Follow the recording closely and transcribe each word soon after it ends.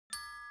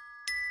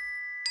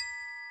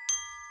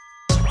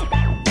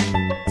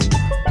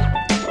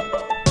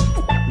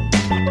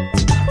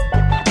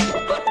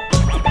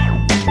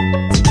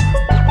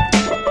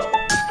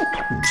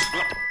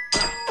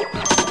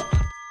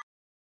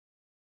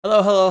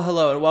Hello, hello,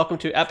 hello, and welcome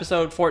to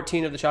episode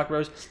 14 of the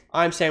Chocobros.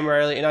 I'm Sam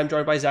Riley, and I'm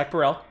joined by Zach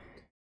Burrell.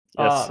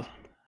 Yes.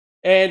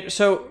 And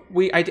so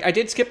I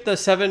did skip the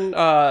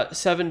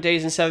 7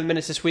 days and 7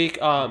 minutes this week.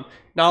 Not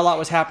a lot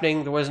was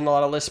happening. There wasn't a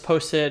lot of lists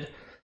posted,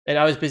 and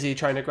I was busy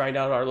trying to grind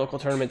out our local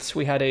tournaments.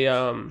 We had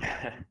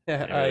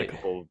a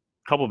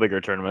couple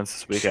bigger tournaments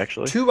this week,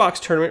 actually. 2-box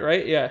tournament,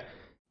 right? Yeah.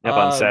 Yep,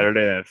 on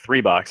Saturday and a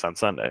 3-box on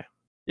Sunday.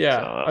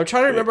 Yeah, so, I'm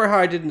trying to remember how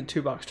I did in the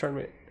 2-box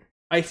tournament.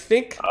 I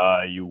think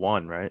you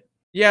won, right?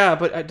 Yeah,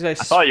 but did I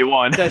thought you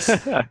won. did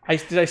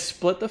I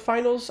split the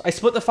finals? I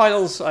split the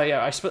finals.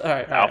 Yeah, I split.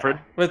 Alfred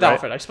with right?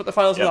 Alfred. I split the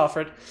finals with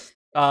Alfred,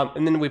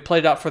 and then we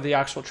played it out for the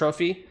actual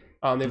trophy.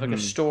 They have like a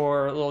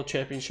store, a little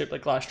championship,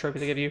 like glass trophy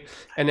they give you.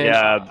 And then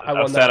I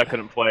won that. I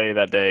couldn't play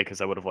that day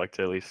because I would have liked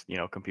to at least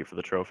compete for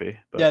the trophy.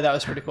 But... Yeah, that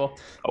was pretty cool.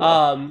 Oh,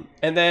 well.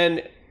 And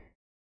then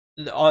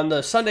on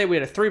the Sunday we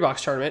had a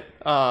 3-box tournament.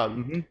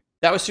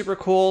 That was super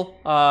cool.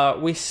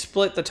 We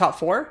split the top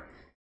 4.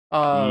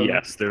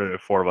 Yes, there were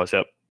 4 of us.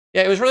 Yep.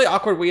 Yeah, it was really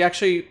awkward. We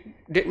actually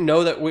didn't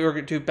know that we were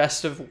going to do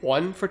best of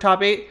 1 for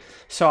top 8,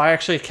 so I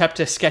actually kept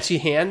a sketchy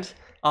hand.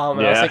 I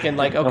was thinking,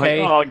 like,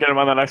 okay, I'll get him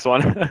on the next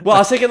one. Well, I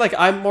was thinking, like,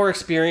 I'm more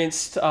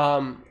experienced.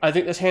 I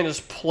think this hand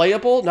is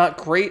playable, not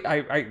great.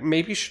 I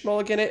maybe should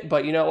mulligan it,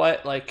 but you know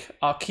what? Like,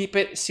 I'll keep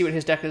it, see what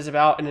his deck is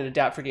about, and then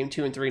adapt for game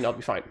 2 and 3, and I'll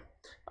be fine.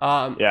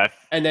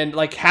 And then,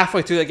 like,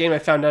 halfway through the game, I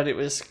found out it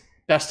was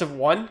best of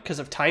 1 because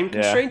of time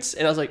constraints,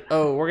 and I was like,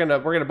 oh, we're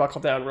gonna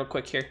buckle down real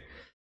quick here.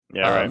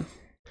 Yeah, right.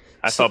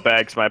 I felt bad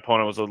because my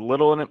opponent was a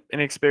little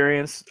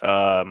inexperienced.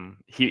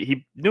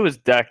 He knew his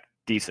deck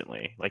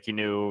decently. Like, he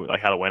knew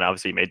how to win.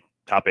 Obviously, he made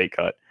top 8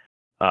 cut.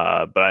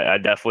 But I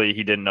definitely,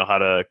 he didn't know how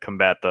to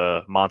combat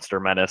the monster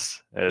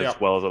menace as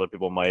well as other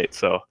people might.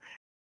 So,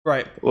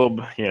 right. A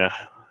little,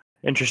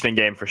 interesting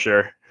game for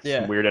sure. Yeah.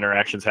 Some weird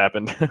interactions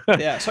happened.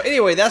 Yeah. So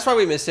anyway, that's why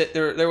we missed it.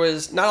 There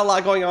was not a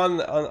lot going on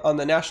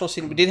the national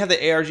scene. We did have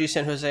the ARG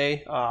San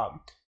Jose.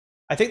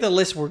 I think the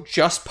lists were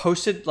just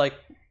posted like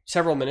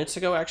several minutes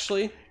ago,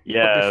 actually.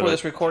 Yeah, before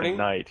this recording.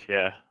 Tonight,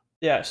 yeah.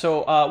 Yeah,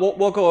 so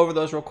we'll go over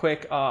those real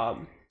quick.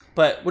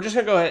 But we're just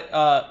gonna go ahead.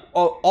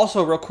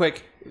 Also, real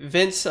quick,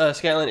 Vince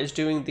Scanlon is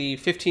doing the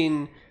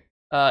 15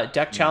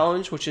 deck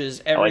challenge, which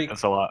is I like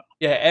this a lot.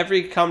 Yeah,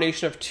 every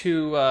combination of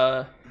two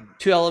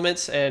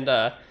elements,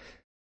 and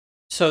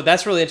so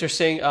that's really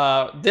interesting.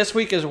 This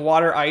week is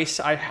water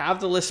ice. I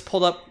have the list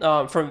pulled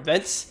up from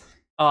Vince.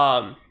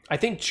 I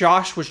think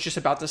Josh was just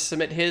about to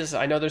submit his.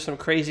 I know there's some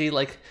crazy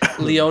like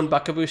Leon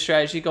Buckaboo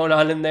strategy going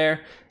on in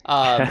there.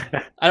 I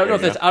don't know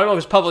if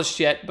it's published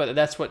yet, but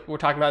that's what we're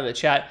talking about in the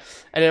chat.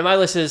 And then my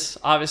list is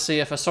obviously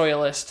a Fasoya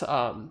list.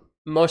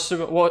 Most of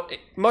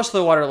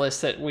the water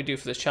lists that we do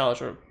for this challenge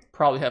will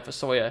probably have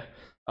Fasoya,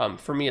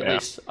 for me at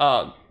least.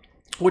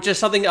 Which is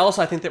something else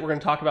I think that we're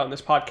going to talk about in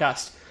this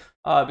podcast,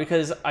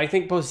 because I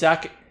think both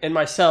Zach and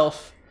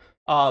myself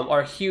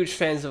are huge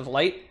fans of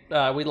light.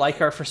 We like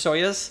our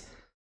Fasoyas.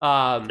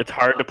 It's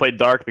hard to play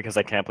dark because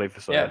I can't play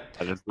Fasoya.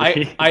 Yeah.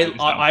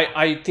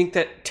 I think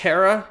that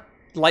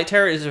Light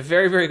Terra is a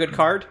very, very good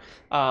card.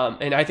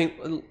 And I think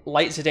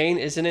Light Zidane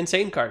is an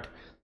insane card.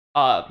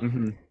 But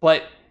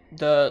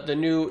the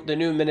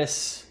new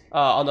menace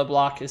on the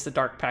block is the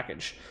dark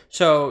package.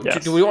 So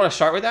do we want to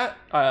start with that?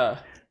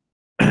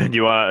 Do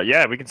you want?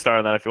 Yeah, we can start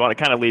on that if you want. It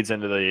kind of leads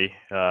into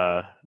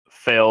the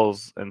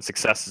fails and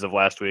successes of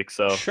last week.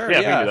 So sure, we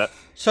can do that.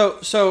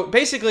 So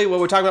basically,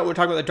 what we're talking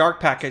about the dark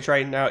package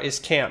right now is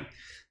Cam.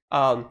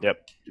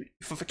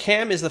 For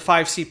Cam is the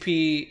 5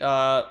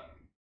 CP.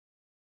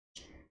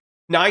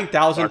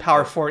 9,000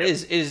 power 4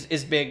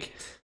 is big.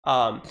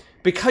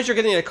 Because you're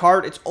getting a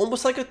card, it's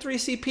almost like a 3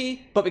 CP,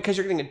 but because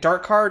you're getting a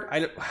dark card,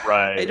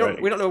 we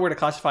don't know where to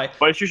classify.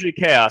 But it's usually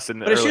chaos in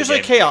the But it's usually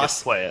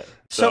chaos. Play it.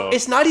 So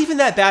it's not even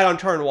that bad on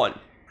turn 1.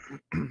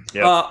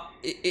 Yep.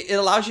 It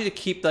allows you to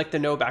keep like the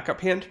no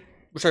backup hand,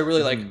 which I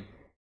really like.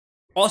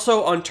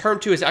 Also on turn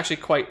 2 is actually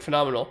quite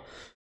phenomenal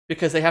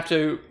because they have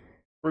to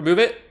remove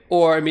it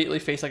or immediately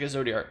face like a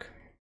Zodiarch.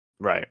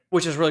 Right.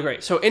 Which is really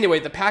great. So anyway,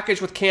 the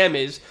package with Cam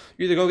is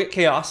you either go get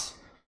Chaos,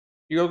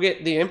 you go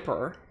get the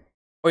Emperor,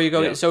 or you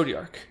go get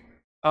Zodiarch.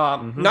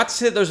 Not to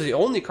say that those are the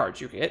only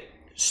cards you get.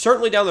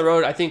 Certainly down the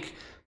road, I think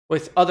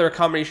with other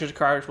combinations of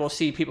cards, we'll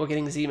see people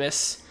getting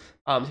Zemus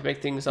to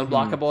make things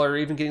unblockable, or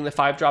even getting the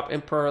 5-drop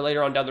Emperor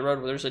later on down the road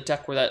where there's a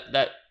deck where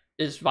that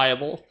is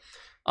viable.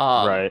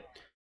 Right.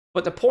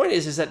 But the point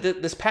is that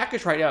this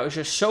package right now is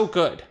just so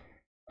good.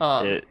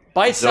 By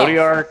itself.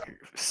 Zodiarch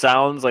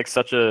sounds like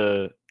such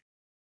a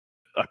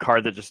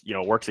card that just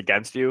works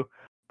against you,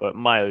 but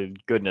my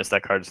goodness,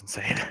 that card is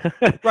insane.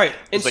 Right,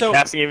 and so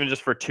casting even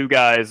just for 2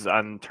 guys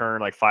on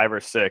turn like 5 or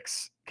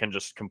 6 can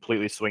just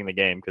completely swing the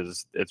game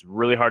because it's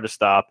really hard to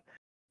stop,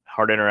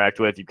 hard to interact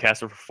with. You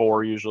cast it for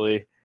 4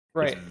 usually.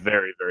 Right, it's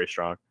very, very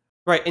strong.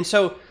 Right, and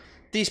so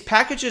these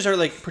packages are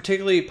like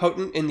particularly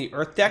potent in the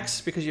Earth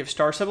decks because you have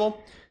Star Sybil,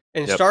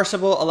 and Star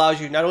Sybil allows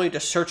you not only to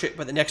search it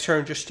but the next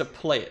turn just to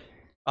play it,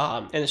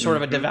 in sort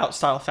of a devout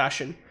style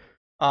fashion.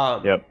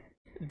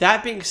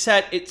 That being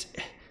said, it's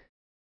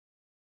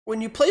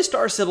when you play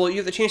Star Sybil, you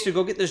have the chance to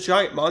go get this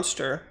giant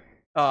monster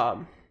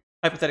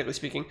hypothetically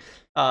speaking.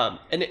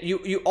 And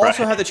you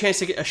also have the chance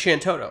to get a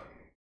Shantoto.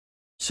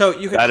 So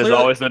you can that is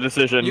always the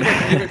decision. You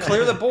can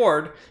clear the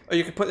board, or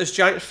you can put this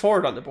giant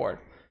forward on the board.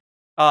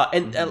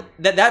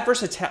 That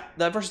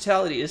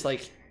versatility is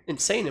like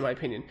insane in my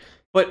opinion.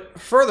 But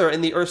further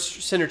in the Earth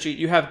synergy,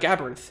 you have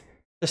Gabbrinth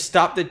to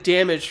stop the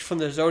damage from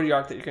the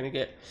Zodiark that you're going to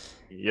get.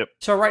 Yep.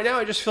 So right now,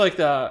 I just feel like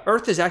the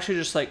Earth is actually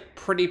just like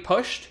pretty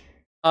pushed.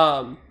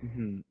 At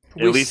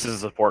least as a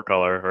support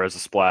color or as a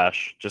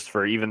splash, just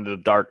for even the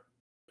dark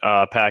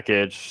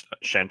package,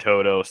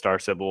 Shantoto, Star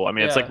Sybil. I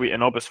mean, it's like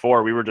in Opus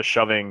 4, we were just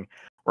shoving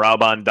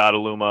Raubon,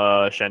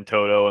 Dodaluma,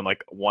 Shantoto, and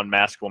like one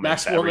Masked Woman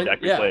to every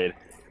deck we played.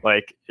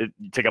 Like, you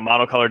take a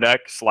monocolor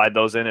deck, slide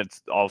those in,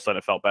 it's all of a sudden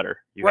it felt better.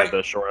 You had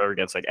the short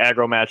against like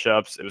aggro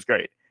matchups. It was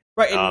great.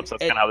 Right. So that's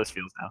kind of how this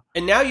feels now.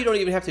 And now you don't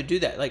even have to do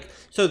that. Like,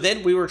 so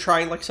then we were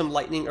trying like some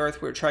Lightning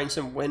Earth, we were trying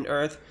some Wind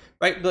Earth,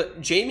 right?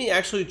 But Jamie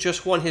actually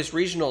just won his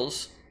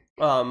regionals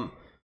over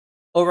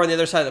on the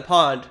other side of the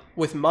pond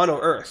with Mono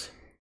Earth,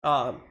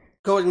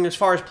 going as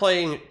far as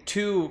playing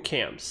 2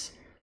 cams.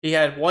 He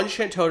had 1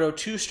 Shantoto,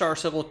 2 Star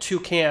Sybil, 2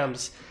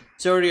 cams,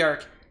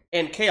 Zodiark,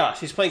 and Chaos.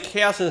 He's playing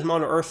Chaos in his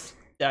Mono Earth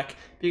deck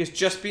because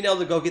just being able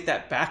to go get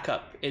that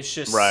backup is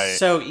just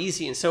so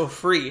easy and so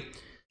free.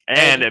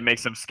 And it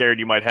makes them scared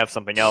you might have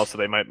something else, so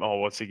they might,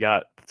 what's he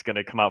got? It's going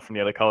to come out from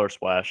the other color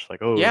splash.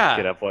 Like, you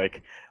could have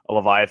like a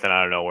Leviathan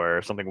out of nowhere,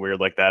 or something weird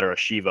like that, or a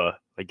Shiva.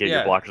 Like, get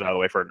your blockers out of the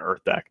way for an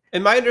Earth deck.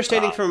 And my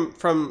understanding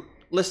from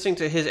listening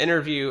to his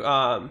interview,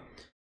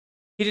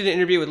 he did an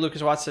interview with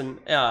Lucas Watson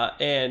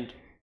and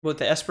with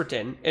the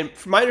Esperton. And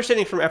from my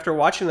understanding from after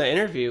watching the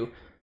interview,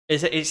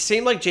 is that it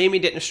seemed like Jamie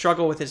didn't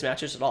struggle with his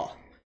matches at all.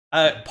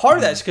 Part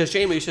of that is because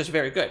Jamie is just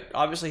very good.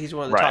 Obviously, he's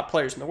one of the top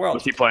players in the world.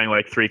 Was he playing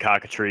like 3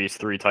 Cockatrices,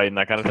 3 Titan,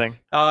 that kind of thing?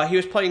 He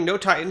was playing no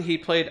Titan. He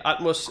played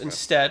Atmos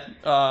instead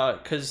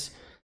because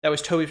that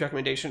was Toby's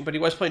recommendation. But he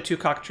was playing 2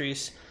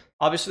 Cockatrices.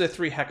 Obviously, the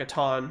 3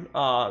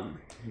 Hecaton.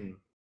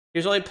 He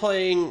was only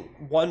playing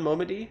 1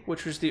 Momody,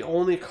 which was the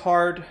only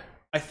card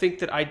I think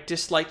that I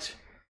disliked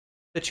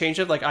the change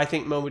of. Like, I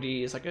think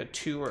Momody is like a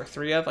 2 or a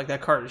 3 of. Like,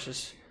 that card is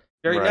just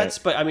very nuts,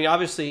 but I mean,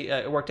 obviously,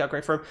 it worked out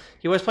great for him.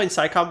 He was playing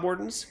Psychom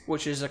Wardens,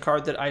 which is a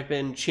card that I've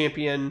been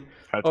champion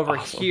over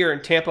here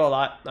in Tampa a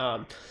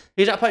lot.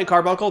 He's not playing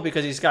Carbuncle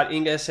because he's got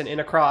Ingus and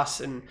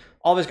Inacross, and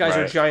all of his guys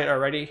are giant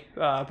already.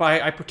 But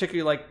I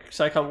particularly like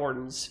Psychom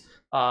Wardens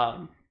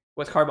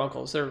with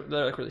Carbuncles. They're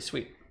like really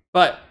sweet.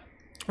 But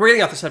we're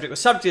getting off the subject. The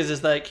subject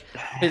is like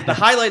the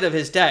highlight of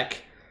his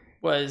deck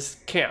was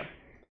Cam.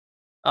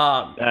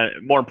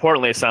 More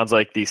importantly, it sounds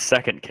like the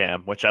second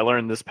Cam, which I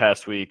learned this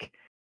past week,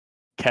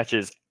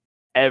 catches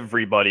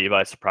everybody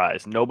by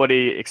surprise.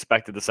 Nobody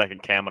expected the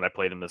second Cam when I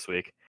played him this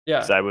week.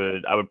 Yeah. So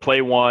I would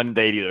play one,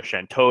 they'd either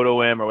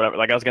Shantoto him or whatever.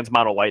 Like, I was against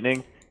Mono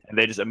Lightning, and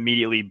they just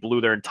immediately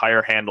blew their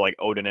entire hand to like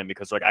Odin in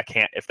because like, I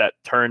can't, if that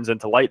turns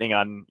into lightning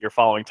on your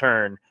following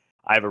turn,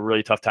 I have a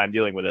really tough time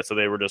dealing with it. So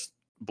they were just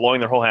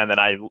blowing their whole hand. Then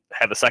I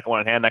had the second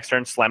one in hand next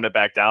turn, slammed it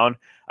back down.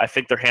 I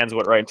think their hands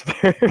went right into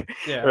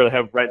their or they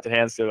have right into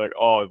hands. They're like,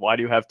 oh, why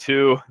do you have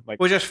 2? Like,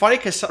 which is funny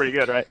because pretty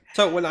good, right?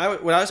 So when I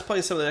was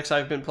playing some of the decks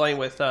I've been playing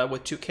with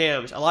 2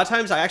 cams, a lot of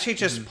times I actually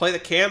just play the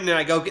cam and then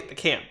I go get the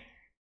cam.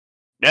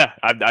 Yeah,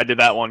 I did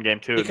that one game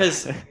too.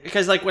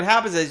 Because like what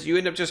happens is you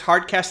end up just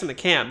hard casting the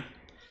cam,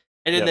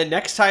 and then the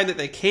next time that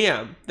they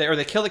kill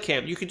the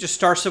cam, you can just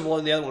Star Sybil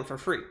in the other one for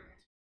free.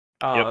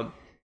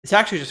 It's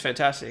actually just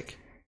fantastic.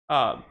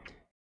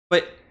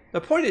 But the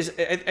point is,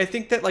 I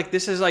think that like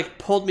this has like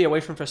pulled me away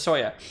from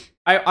Fusoya.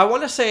 I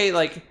want to say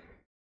like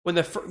when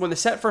the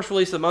set first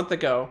released a month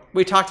ago,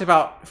 we talked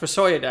about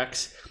Fusoya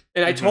decks,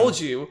 and I told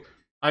you,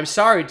 I'm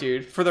sorry,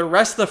 dude. For the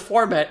rest of the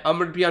format, I'm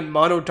going to be on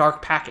Mono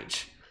Dark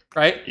Package,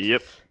 right?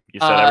 Yep. You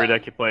said every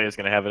deck you play is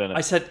going to have it in it.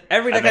 I said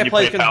every deck I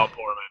play is going to have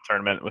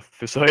tournament with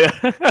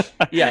Fusoya.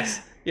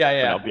 Yes. Yeah.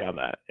 I'll be on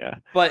that. Yeah.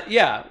 But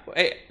yeah,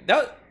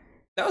 that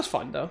was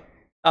fun though.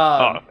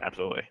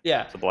 Absolutely.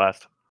 Yeah. It's a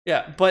blast.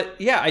 Yeah, but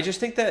yeah, I just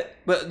think that.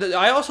 But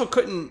I also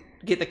couldn't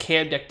get the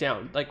cam deck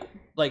down, like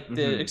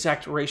the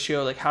exact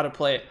ratio, like how to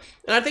play it.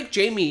 And I think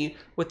Jamie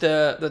with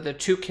the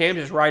 2 cams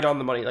is right on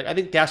the money. Like I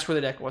think that's where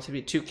the deck wants to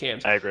be, 2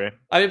 cams. I agree.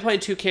 I've been playing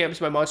 2 cams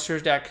in my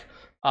Monsters deck.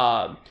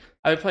 I've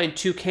been playing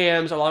 2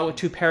 cams along with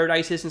 2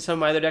 Paradises in some of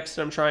my other decks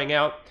that I'm trying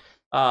out.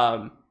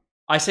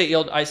 I say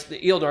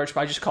Eildorch,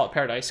 but I just call it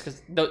Paradise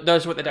because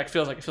that's what the deck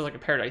feels like. It feels like a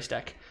Paradise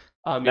deck.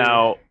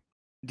 Now,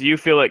 do you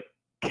feel like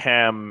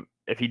Cam,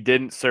 if he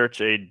didn't search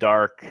a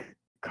dark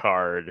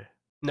card,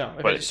 no,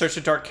 if I search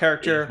a dark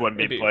character, it wouldn't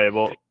be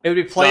playable. It would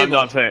be playable. No,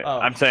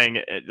 I'm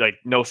saying like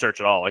no search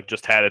at all. Like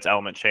just had its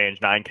element change,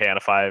 9K on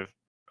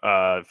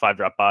a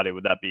 5-drop body.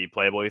 Would that be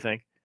playable? You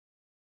think?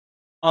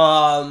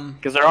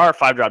 Because there are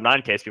 5-drop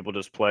 9Ks people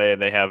just play,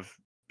 and they have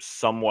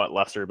somewhat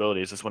lesser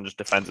abilities. This one just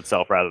defends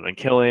itself rather than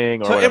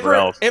killing or whatever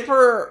else.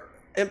 Emperor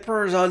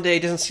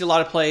Zonde doesn't see a lot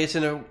of play. It's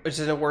in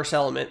a worse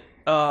element.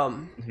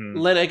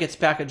 Lena gets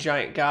back a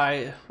giant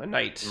guy, a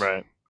knight.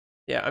 Right.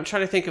 Yeah, I'm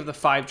trying to think of the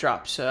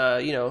 5-drops. Gao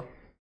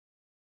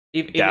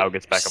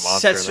gets back a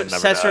monster.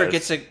 Setzer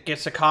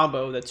gets a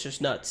combo that's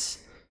just nuts.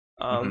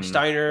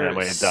 Steiner. And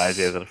when it dies,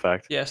 he has an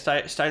effect. Yeah,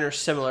 Steiner's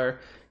similar.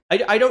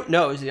 I don't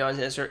know is the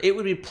honest answer. It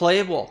would be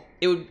playable.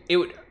 It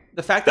would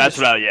the fact that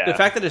the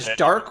fact that it's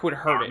dark would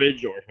hurt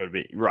it. Or would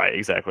be right,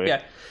 exactly.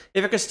 Yeah,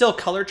 if it could still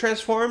color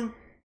transform,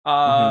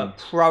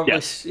 probably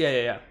Yes.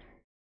 yeah.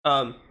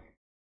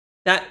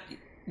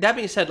 That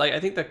being said, like I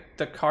think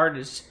the card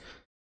is,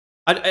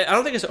 I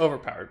don't think it's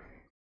overpowered.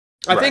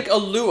 I think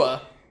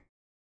Alua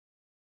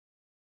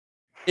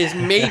is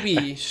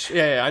maybe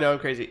I know I'm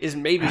crazy, is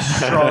maybe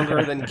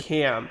stronger than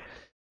Cam,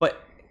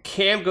 but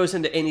Cam goes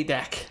into any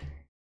deck.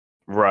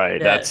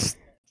 Right, that's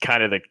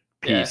kind of the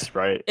piece,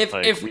 right?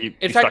 If we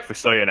stuck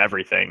Fusoya in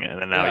everything,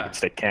 and then now you can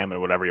stick Cam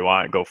in whatever you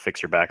want and go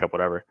fix your backup,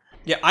 whatever.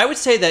 Yeah, I would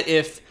say that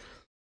if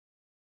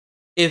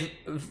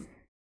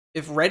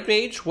Red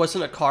Mage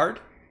wasn't a card,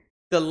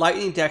 the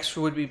Lightning decks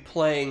would be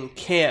playing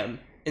Cam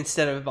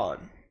instead of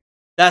Vaughn.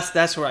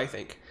 That's where I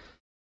think.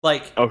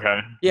 Like, okay,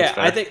 yeah,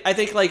 I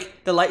think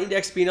like the Lightning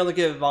decks being able to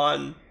give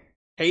Vaughn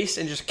haste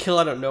and just kill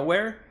out of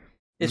nowhere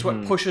is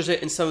what pushes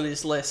it in some of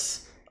these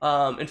lists.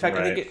 In fact,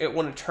 I think it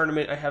won a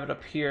tournament. I have it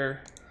up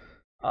here.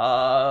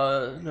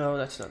 No,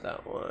 that's not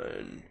that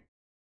one.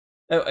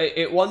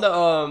 It won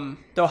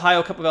the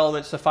Ohio Cup of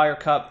Elements, the Fire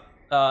Cup.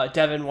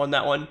 Devin won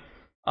that one.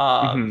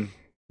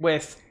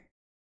 With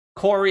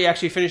Corey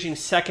actually finishing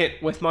second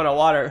with Mono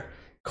Water.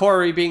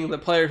 Corey being the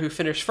player who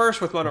finished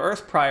first with Mono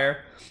Earth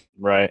prior.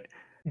 Right.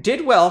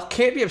 Did well,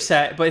 can't be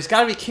upset, but he's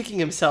got to be kicking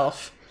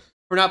himself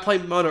for not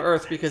playing Mono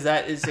Earth because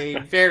that is a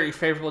very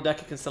favorable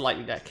deck against the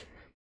Lightning deck.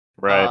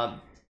 Right.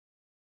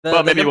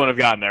 Well, maybe he wouldn't have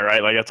gotten there,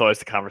 right? Like, that's always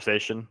the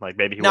conversation. Like,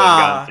 maybe he wouldn't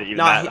have gotten to even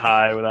that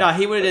high without... No,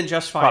 he would have done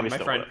just fine, my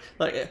friend.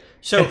 Like,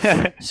 so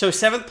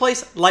 7th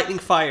place, Lightning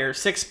Fire.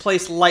 6th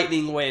place,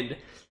 Lightning Wind.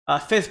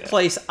 5th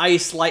place,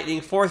 Ice Lightning.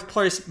 4th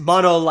place,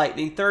 Mono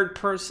Lightning. 3rd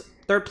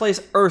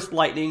place, Earth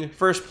Lightning.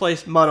 1st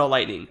place, Mono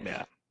Lightning.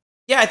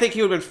 Yeah, I think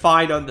he would have been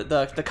fine on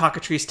the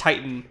Cockatrice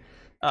Titan.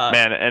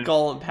 Man, and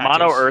Golem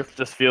Mono Earth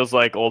just feels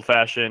like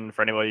old-fashioned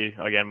for anybody.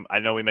 Again, I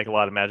know we make a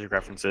lot of Magic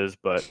references,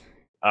 but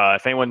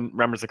if anyone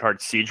remembers the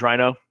card Siege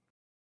Rhino,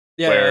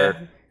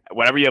 where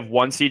whenever you have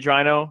one Siege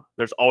Rhino,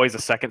 there's always a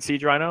second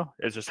Siege Rhino.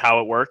 It's just how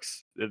it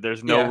works.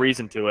 There's no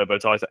reason to it,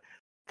 but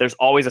there's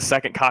always a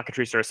second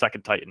Cockatrice or a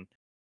second Titan.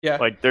 Yeah,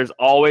 like there's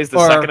always the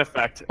second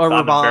effect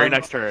on the very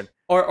next turn,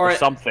 or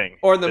something,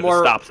 or the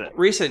more stops it.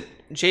 Recent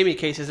Jamie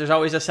cases. There's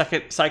always a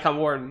second Psychon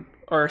Warden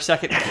or a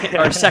second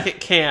second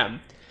Cam.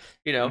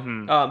 You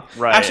know,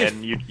 right? Actually,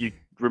 and you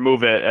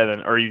remove it, and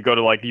then or you go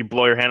to like you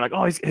blow your hand like,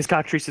 oh, his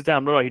Cockatrice is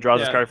down. No, he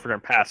draws his card for turn,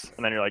 pass,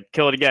 and then you're like,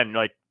 kill it again. You're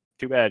like,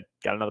 too bad,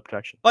 got another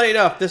protection. Funny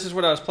enough, this is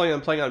what I was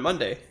playing on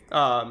Monday.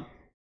 So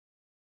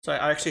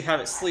I actually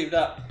have it sleeved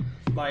up.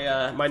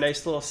 My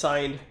nice little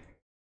signed.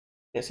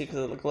 Can't see because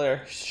of the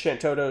glare.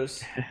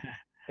 Shantotos.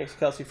 Thanks,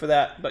 Kelsey, for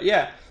that. But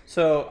yeah,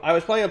 so I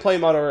was planning on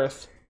playing Mono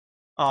Earth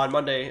on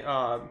Monday,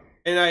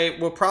 and I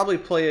will probably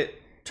play it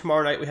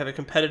tomorrow night. We have a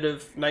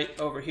competitive night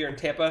over here in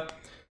Tampa.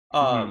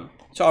 So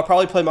I'll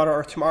probably play Mono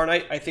Earth tomorrow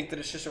night. I think that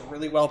it's just a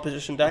really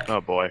well-positioned deck. Oh,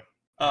 boy.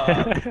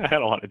 I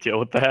don't want to deal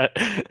with that.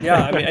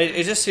 Yeah, I mean,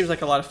 it just seems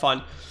like a lot of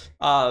fun.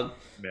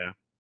 Yeah.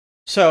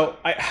 So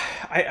like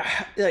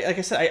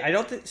I said, I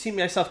don't see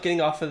myself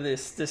getting off of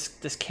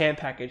this Cam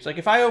package. Like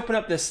if I open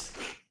up this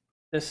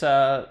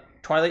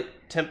Twilight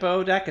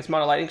Tempo deck, it's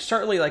Mono Lightning.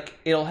 Certainly, like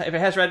if it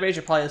has Red Mage,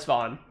 it probably has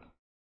Vaughn.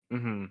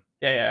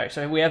 Yeah.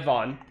 So we have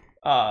Vaughn,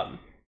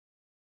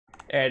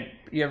 and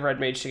you have Red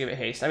Mage to give it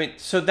haste. I mean,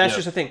 so that's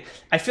just the thing.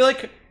 I feel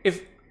like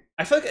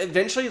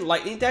eventually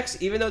Lightning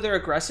decks, even though they're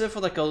aggressive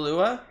with like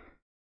Alua,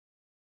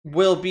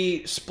 will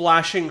be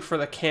splashing for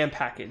the Cam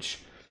package.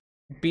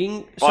 I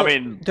mean,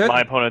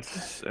 my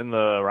opponents in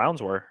the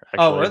rounds were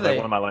actually. Oh, were they? Like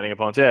one of my Lightning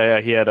opponents. Yeah.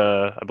 He had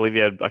I believe he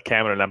had a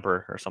Cam and an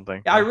Emperor or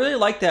something. Yeah, I really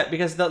like that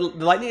because the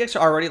Lightning decks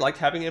already liked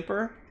having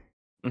Emperor.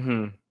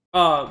 And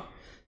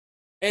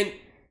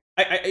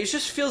it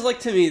just feels like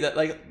to me that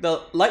like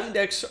the Lightning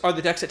decks are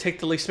the decks that take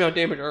the least amount of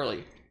damage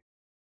early.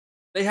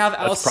 They have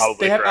Alcid,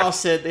 they have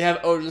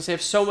Odins, they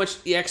have so much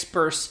EX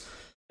bursts.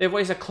 They have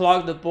ways to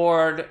clog the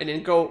board and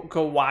then go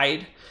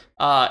wide.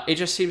 It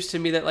just seems to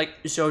me that like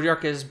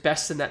Zodiark is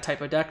best in that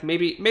type of deck.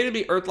 Maybe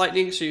be Earth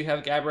Lightning, so you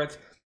have Gabreth.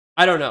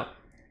 I don't know.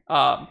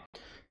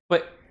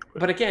 But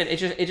again, it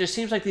just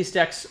seems like these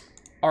decks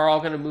are all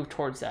going to move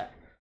towards that.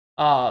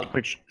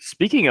 Which,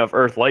 speaking of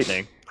Earth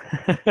Lightning,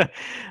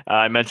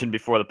 I mentioned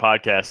before the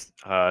podcast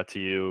to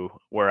you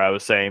where I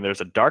was saying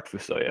there's a Dark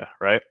Fusoya,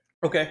 right?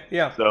 Okay,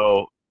 yeah.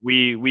 So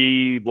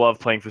we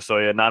love playing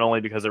Fusoya not only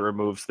because it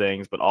removes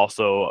things, but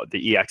also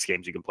the EX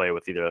games you can play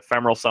with either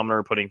Ephemeral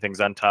Summoner putting things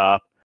on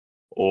top.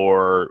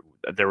 Or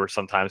there were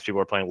sometimes people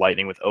were playing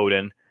Lightning with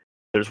Odin.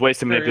 There's ways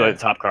to manipulate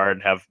the top card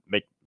and have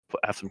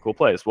some cool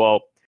plays. Well,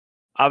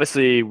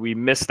 obviously we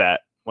miss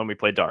that when we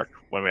play Dark,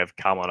 when we have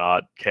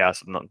Kalmanot,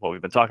 Chaos, and what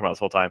we've been talking about this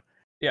whole time.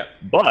 Yeah.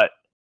 But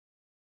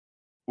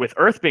with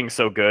Earth being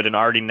so good and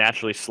already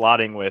naturally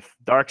slotting with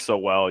Dark so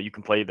well, you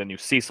can play the new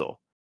Cecil.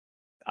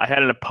 I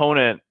had an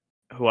opponent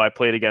who I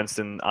played against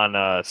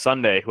on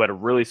Sunday who had a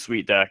really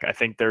sweet deck. I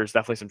think there's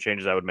definitely some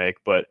changes I would make,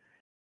 but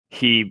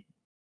he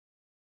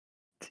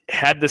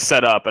had this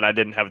set up, and I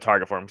didn't have a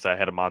target for him because I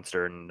had a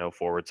monster and no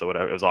forward, so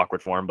whatever. It was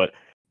awkward for him. But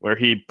where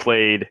he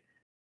played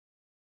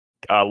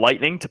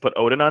Lightning to put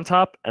Odin on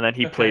top, and then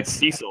he played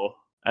Cecil,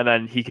 and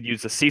then he could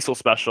use the Cecil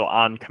special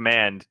on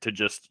command to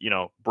just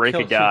break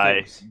Kill a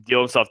guy, deal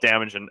himself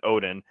damage, and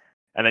Odin.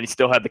 And then he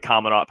still had the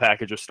Commandant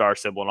package with Star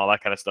Symbol and all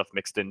that kind of stuff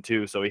mixed in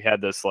too. So he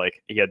had this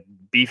he had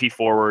beefy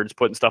forwards,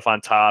 putting stuff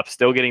on top,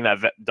 still getting that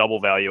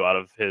double value out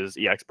of his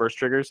EX burst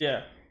triggers.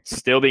 Yeah.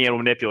 Still being able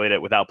to manipulate it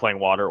without playing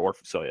water or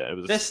Fusoya. It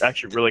was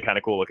actually really kind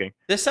of cool looking.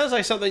 This sounds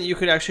like something you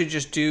could actually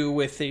just do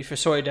with the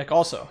Fusoya deck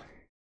also.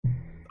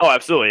 Oh,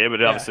 absolutely. It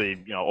would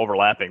obviously,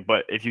 overlapping.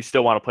 But if you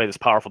still want to play this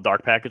powerful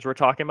dark package we're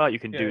talking about, you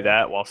can do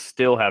that while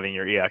still having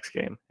your EX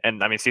game.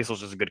 And I mean, Cecil's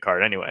just a good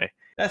card anyway.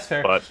 That's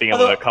fair. But being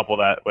able to couple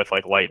that with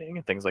Lightning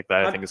and things like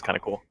that, I think is kind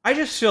of cool. I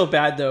just feel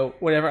bad though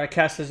whenever I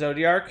cast the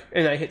Zodiark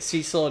and I hit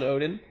Cecil and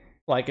Odin.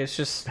 It's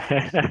just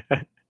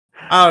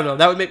I don't know.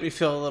 That would make me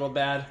feel a little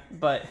bad,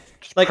 but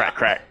just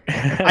crack.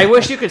 I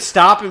wish you could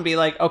stop and be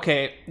like,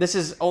 okay, this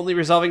is only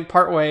resolving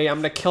part way. I'm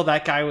gonna kill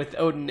that guy with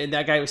Odin and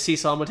that guy with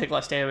Cecil. I'm gonna take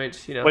less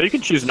damage. Well, you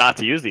can choose not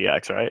to use the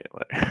X, right?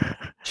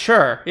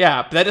 Sure,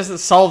 yeah, but that doesn't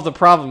solve the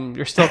problem.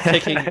 You're still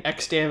taking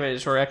X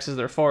damage or X is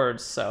their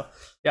forwards. So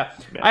yeah,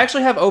 I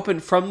actually have open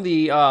from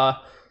the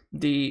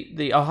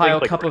Ohio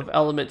Cup of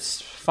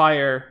Elements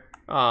Fire.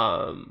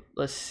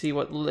 Let's see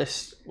what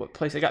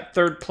place I got.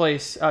 Third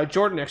place.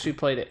 Jordan actually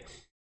played it.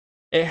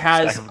 It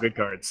has stack of good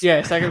cards.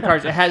 Yeah, stack of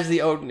cards. It has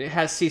the Odin. It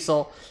has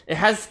Cecil. It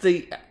has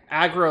the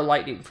aggro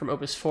Lightning from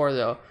Opus 4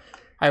 though.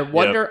 I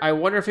wonder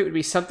if it would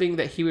be something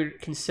that he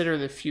would consider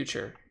in the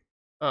future.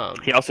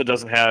 He also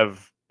doesn't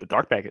have the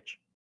dark package.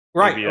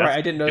 Right.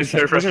 I didn't notice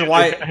that,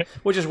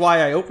 which is why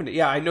I opened it.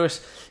 Yeah, I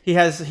noticed he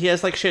has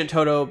like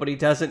Shantoto, but he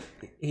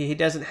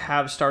doesn't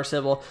have Star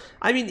Symbol.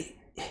 I mean,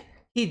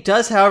 he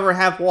does, however,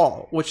 have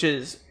Wall, which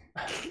is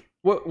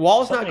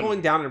Wall's not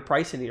going down in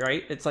price any,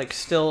 right? It's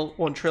still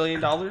 $1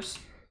 trillion.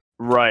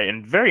 Right,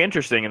 and very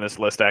interesting in this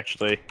list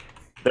actually.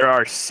 There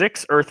are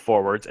 6 Earth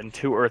forwards and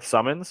 2 Earth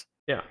summons.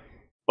 Yeah.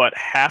 But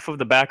half of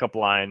the backup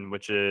line,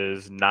 which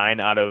is 9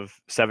 out of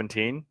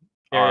 17,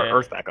 are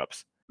Earth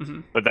backups.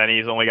 Mm-hmm. But then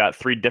he's only got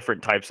 3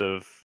 different types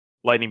of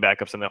Lightning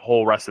backups, and the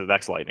whole rest of the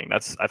deck's Lightning.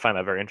 I find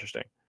that very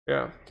interesting.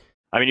 Yeah.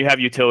 I mean, you have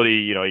utility.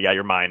 You got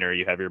your Miner,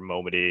 you have your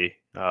Momody,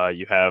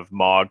 you have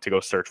Mog to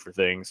go search for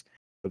things.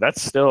 But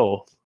that's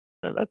still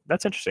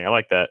that's interesting. I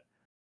like that.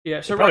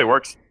 Yeah, so it probably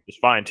works just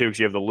fine too, because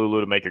you have the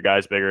Lulu to make your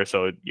guys bigger,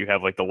 so you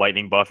have the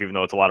Lightning buff, even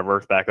though it's a lot of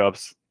Earth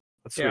backups.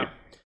 That's sweet.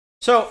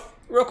 So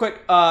real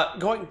quick,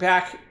 going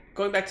back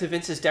to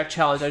Vince's deck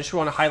challenge, I just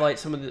want to highlight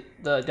some of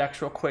the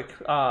decks real quick.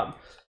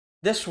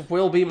 This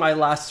will be my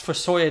last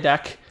Fusoya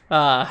deck,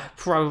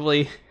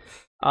 probably.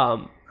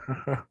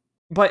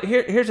 But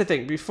here's the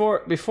thing.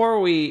 Before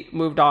we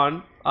moved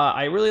on,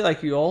 I really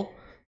like Yule,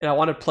 and I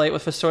want to play it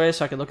with Fusoya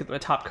so I can look at the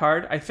top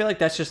card. I feel like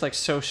that's just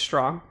so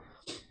strong.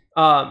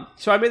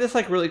 So I made this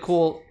really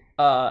cool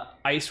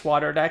ice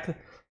water deck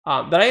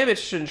that I am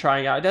interested in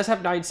trying out. It does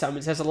have 9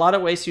 summons. It has a lot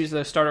of ways to use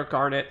the starter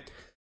Garnet.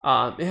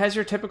 It has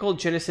your typical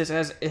Genesis.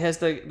 It has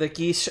the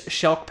Geese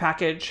Shelk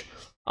package.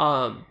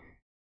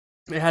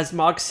 It has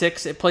Mog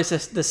 6. It plays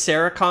the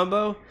Sarah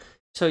combo,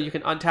 so you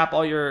can untap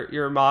all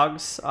your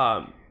Mogs.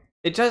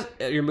 It does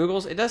your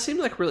Moogles. It does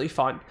seem really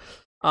fun.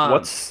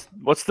 What's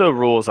the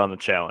rules on the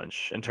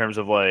challenge in terms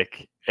of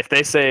if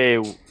they say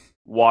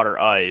water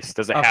ice,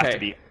 does it have to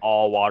be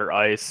all water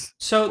ice?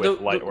 So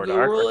with light or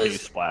dark, or can you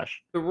splash?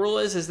 The rule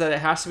is that it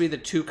has to be the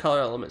 2 color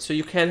elements. So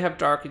you can have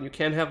dark and you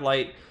can have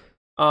light.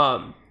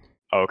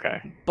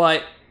 Okay.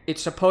 But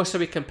it's supposed to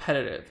be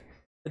competitive.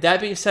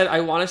 That being said, I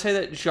want to say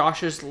that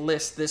Josh's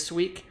list this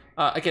week,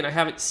 again, I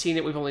haven't seen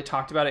it. We've only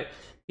talked about it.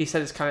 He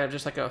said it's kind of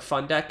just a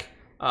fun deck.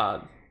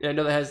 And I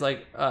know that has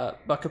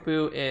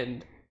Buckaboo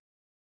and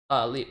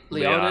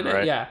Leon in it.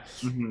 Right? Yeah.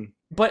 Mm-hmm.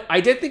 But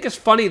I did think it's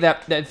funny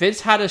that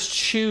Vince had us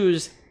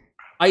choose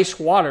ice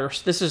water.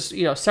 This is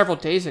several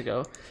days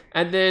ago,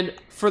 and then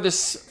for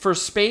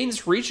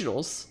Spain's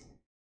regionals,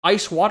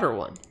 ice water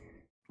won.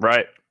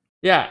 Right.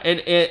 Yeah, and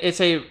it's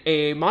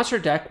a monster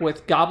deck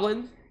with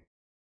Goblin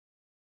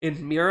and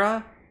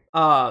Mira.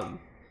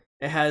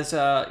 It has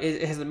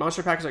the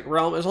monster package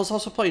Realm. It's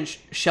also playing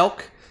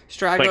Shelk,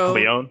 Strago,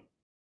 Leon.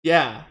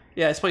 Yeah,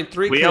 it's playing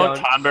 3 Leon,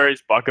 Tonberries,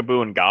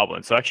 Buckaboo, and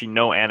Goblin. So actually,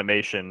 no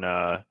animation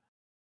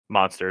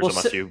monsters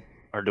unless you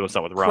are doing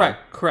something with Realm.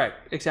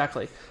 Correct,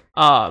 exactly.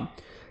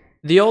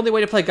 The only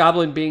way to play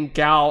Goblin being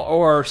Gal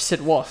or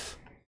Sid Wolf.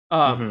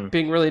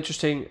 Being really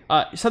interesting.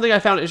 Something I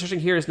found interesting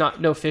here is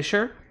no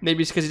Fisher.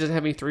 Maybe it's because he doesn't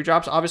have any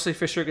 3-drops. Obviously,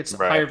 Fisher gets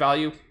higher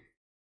value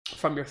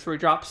from your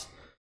 3-drops.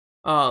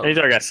 And he's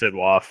already got Sid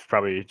Wolf.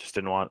 Probably just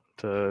didn't want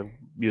to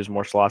use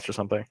more slots or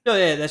something. No,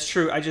 yeah, that's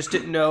true. I just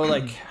didn't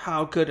know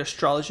how good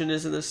Astrologian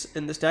is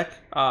in this deck.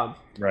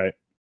 Right.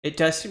 It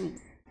does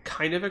seem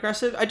kind of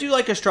aggressive. I do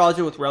like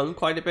Astrologian with Realm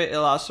quite a bit. It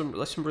allows some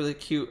really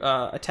cute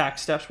attack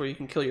steps where you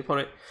can kill your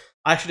opponent.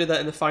 I actually did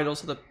that in the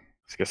finals of the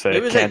was gonna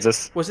say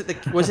Kansas. Was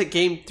it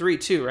game 3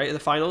 too? Right, the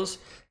finals.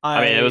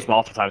 I mean, it was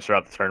multiple times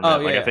throughout the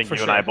tournament. Oh, yeah, I think you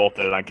sure. and I both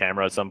did it on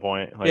camera at some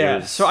point.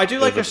 Yeah, so I do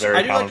like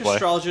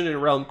Astrologian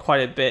and Realm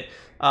quite a bit.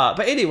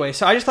 But anyway,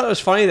 so I just thought it was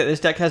funny that this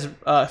deck has 3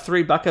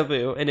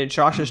 Buckaboo, and then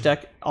Josh's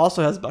deck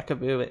also has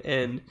Buckaboo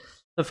and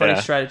the funny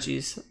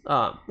strategies,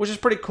 which is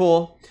pretty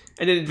cool.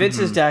 And then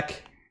Vince's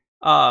deck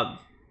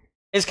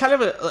is kind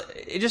of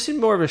it just seemed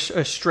more of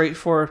a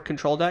straightforward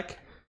control deck.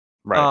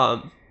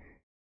 Right.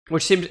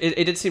 Which seemed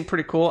it did seem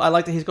pretty cool. I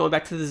like that he's going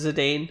back to the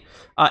Zidane.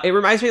 It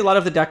reminds me a lot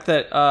of the deck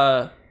that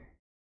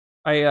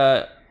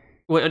I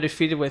went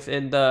undefeated with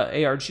in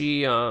the ARG.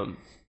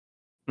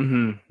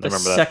 The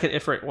second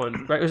Ifrit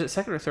one, right? Was it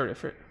second or third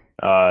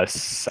Ifrit?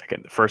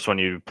 Second. The first one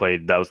you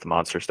played, that was the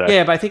monster stack.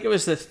 Yeah, but I think it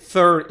was the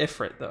third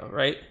Ifrit though,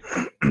 right?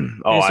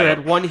 So I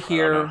had one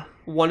here,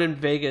 one in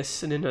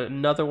Vegas, and then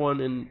another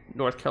one in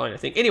North Carolina, I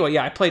think. Anyway,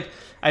 yeah, I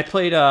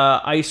played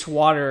Ice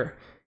Water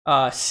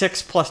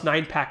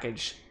 6+9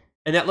 package.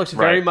 And that looks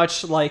very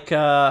much like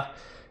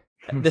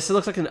this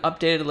looks like an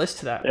updated list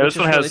to that. Yeah, this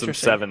one has some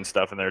 7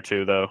 stuff in there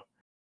too, though.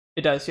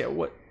 It does, yeah.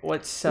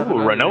 What's 7? Ooh,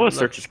 Renoa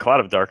searches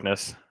Cloud of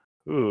Darkness.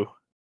 Ooh.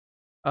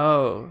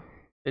 Oh,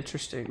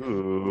 interesting.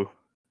 Ooh.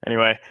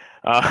 Anyway,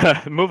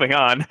 moving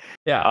on.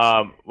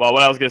 Yeah. Well,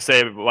 what I was gonna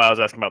say while I was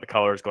asking about the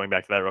colors, going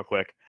back to that real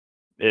quick,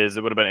 is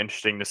it would have been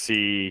interesting to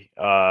see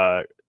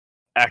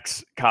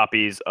X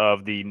copies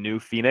of the new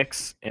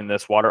Phoenix in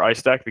this Water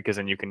Ice deck, because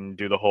then you can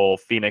do the whole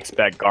Phoenix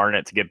back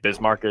Garnet to get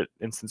Bismarck at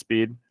instant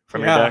speed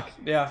from your deck.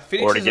 Yeah,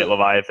 Phoenix or to get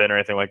Leviathan or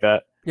anything like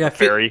that. Yeah,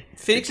 Fairy.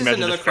 Phoenix is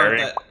another card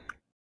that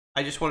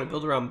I just want to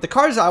build around. The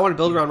cards that I want to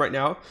build around right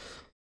now,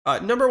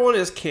 number 1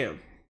 is Cam.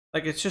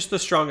 Like, it's just the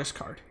strongest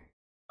card.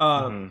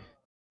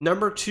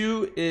 Number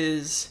 2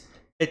 is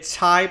a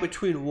tie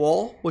between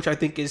Wool, which I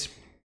think is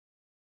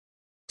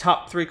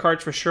top 3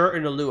 cards for sure,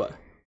 and Alua.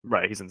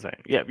 Right, he's insane.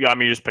 Yeah. I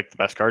mean, you just picked the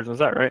best cards, is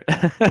that right?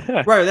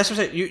 Right, that's what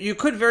I'm saying. You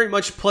could very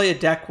much play a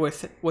deck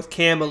with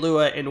Cam,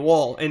 Alua, and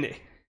Wool, and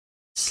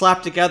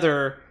slap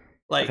together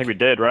like I think we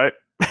did, right?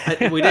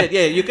 We did.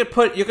 Yeah, you could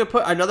put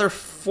another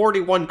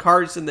 41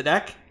 cards in the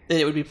deck, and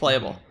it would be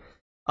playable.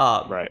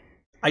 Right.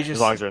 As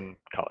long as they're in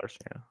colors.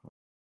 Yeah.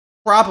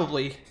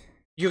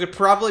 You could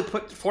probably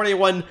put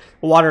 41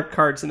 water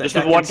cards in that deck.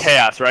 Just with 1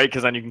 chaos, right?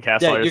 Because then you can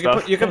cast all your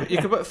stuff. You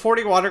could put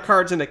 40 water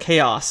cards into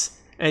chaos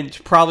and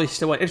probably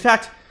still win. In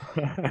fact,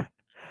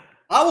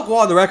 I will go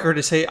on the record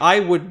to say I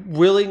would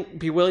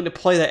be willing to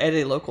play that at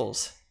a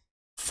locals.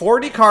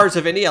 40 cards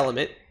of any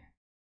element,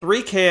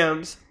 3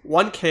 cams,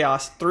 1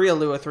 chaos, 3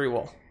 Alua, 3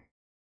 Wool.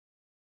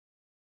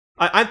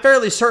 I'm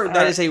fairly certain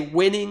that is a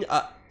winning.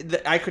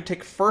 That I could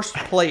take first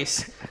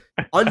place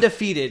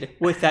undefeated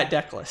with that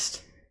deck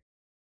list.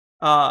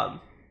 I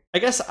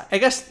guess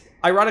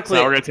ironically, so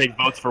now we're gonna take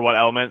votes for what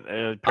element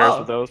pairs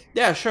with those.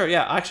 Yeah, sure.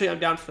 Yeah, actually, I'm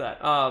down for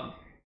that.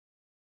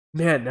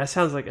 Man, that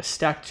sounds like a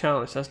stacked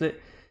challenge, doesn't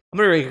it? I'm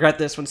gonna regret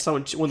this when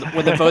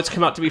the votes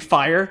come out to be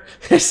fire.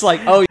 It's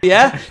like, oh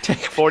yeah, take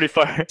 40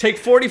 fire. Take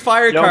 40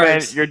 fire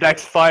cards. Man, your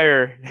deck's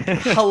fire.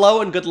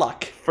 Hello and good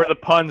luck. For the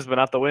puns, but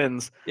not the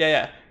wins.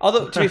 Yeah.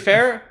 Although to be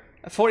fair,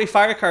 40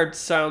 fire cards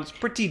sounds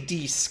pretty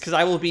decent because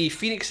I will be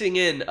phoenixing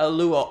in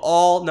Alua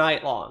all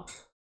night long.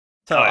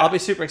 So I'll be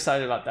super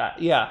excited about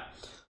that. Yeah.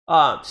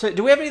 So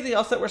do we have anything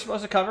else that we're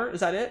supposed to cover? Is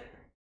that it?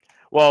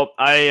 Well,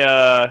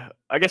 I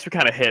guess we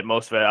kind of hit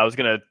most of it. I was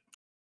gonna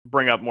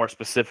bring up more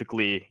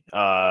specifically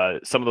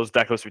some of those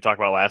deck lists we talked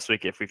about last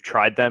week, if we've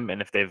tried them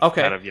and if they've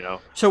kind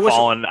of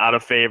fallen out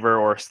of favor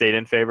or stayed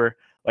in favor.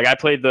 Like, I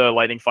played the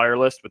Lightning Fire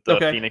list with the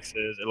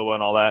Phoenixes, Ilua,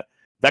 and all that.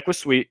 Deck was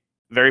sweet,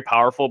 very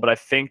powerful, but I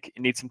think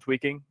it needs some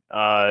tweaking.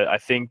 I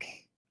think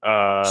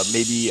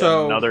maybe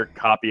another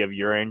copy of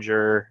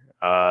Uranger,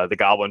 the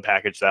Goblin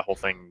package, that whole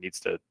thing needs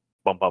to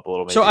bump up a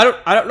little bit. So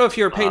I don't know if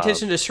you were paying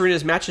attention to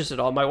Serena's matches at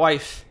all. My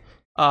wife,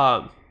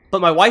 but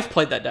my wife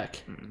played that deck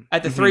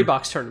at the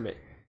 3-box tournament.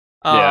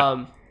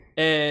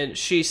 And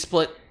she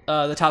split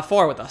the top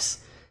 4 with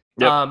us.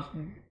 Yep.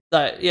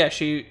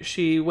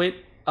 She went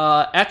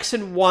X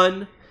and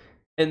 1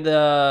 in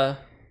the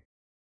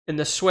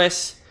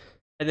Swiss,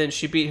 and then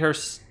she beat her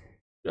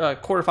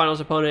quarterfinals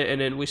opponent, and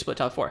then we split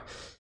top 4.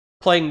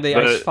 Playing the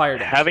Ice Fire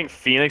deck. Having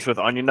Phoenix with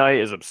Onion Knight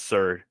is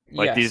absurd.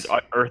 Like, these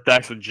Earth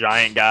decks with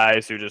giant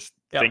guys who just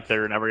think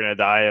they're never gonna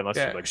die unless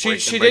you like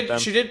break them.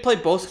 She did play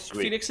both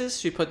Phoenixes.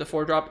 She played the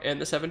 4-drop and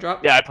the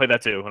 7-drop. Yeah, I played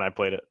that too when I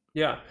played it.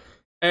 Yeah.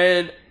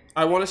 And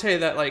I want to say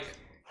that, like,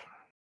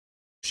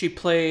 she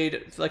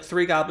played like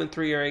 3 Goblin,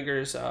 3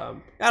 Urangers. I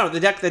don't know, the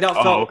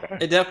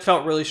deck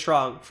felt really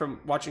strong from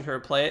watching her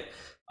play it.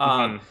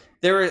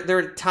 There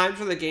were times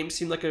where the game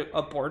seemed like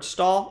a board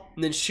stall,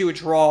 and then she would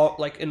draw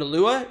like an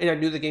Alua, and I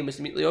knew the game was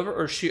immediately over.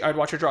 Or I'd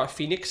watch her draw a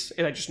Phoenix,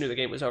 and I just knew the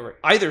game was over.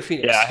 Either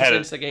Phoenix.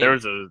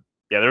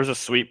 Yeah, there was a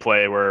sweet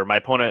play where my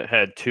opponent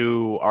had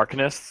 2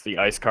 Arcanists, the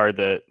ice card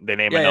that they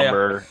name a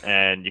number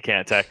and you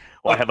can't attack.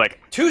 Well, I had like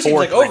 2 seems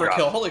like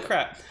overkill. Holy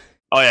crap!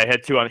 Oh yeah, he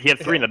had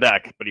 3 in the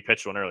deck, but he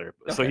pitched one earlier.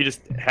 So he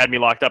just had me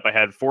locked up. I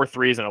had 4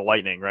 3s and a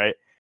lightning, right?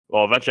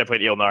 well, eventually I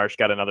played Ilnarch,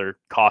 got another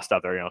cost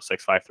out there,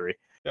 653.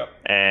 Yep.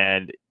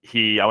 And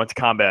I went to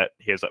combat.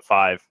 He was at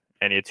 5,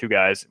 and he had 2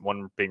 guys,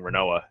 one being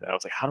Renoa. And I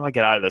was like, how do I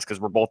get out of this? Because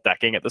we're both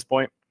decking at this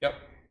point. Yep.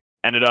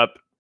 Ended up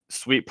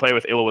sweet play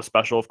with Illawa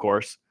Special, of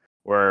course,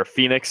 where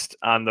Phoenixed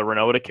on the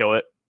Renoa to kill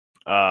it,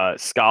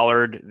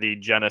 scholared the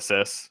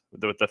Genesis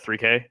with the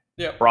 3K,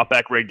 yep. brought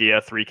back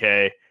Rigdia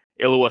 3K,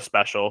 Illawa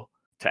Special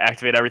to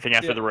activate everything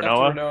after the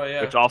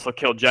Renoa, which also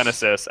killed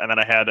Genesis, and then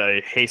I had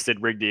a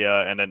hasted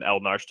Rigdia and an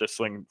Eldnarch to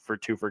swing for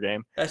 2 per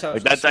game.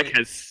 That deck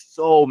has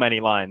so many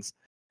lines.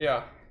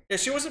 Yeah. Yeah,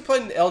 she wasn't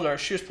playing the Eldnarch,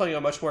 she was playing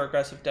a much more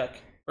aggressive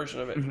deck version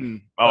of it. Mm-hmm.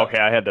 Oh, okay,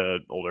 I had the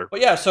older. But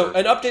yeah, so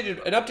an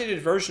updated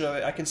version of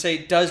it, I can say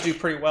does do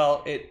pretty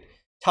well. It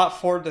top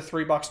 4'd the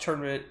 3-box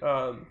tournament.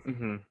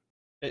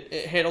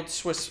 It handled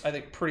Swiss, I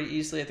think, pretty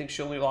easily. I think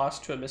she only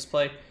lost to a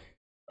misplay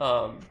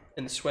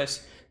in the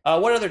Swiss.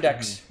 What other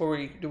decks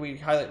do we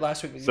highlight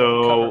last week?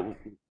 So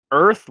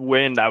Earth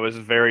Wind, I was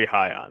very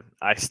high on.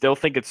 I still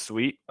think it's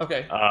sweet.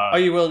 Okay. Are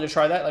you willing to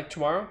try that like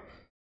tomorrow?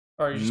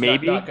 Or are you just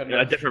maybe not good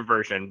enough? A different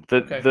version.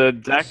 The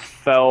deck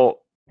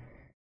felt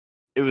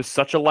it was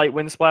such a light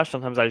wind splash.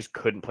 Sometimes I just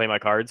couldn't play my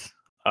cards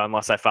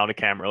unless I found a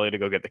cam early to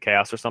go get the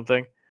chaos or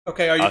something.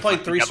 Okay. Are you playing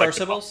 3 Star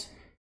Sybils?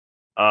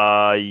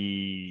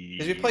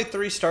 If you play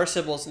 3 Star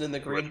Sybils and then the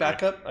green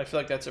backup, I feel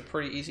like that's a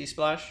pretty easy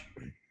splash.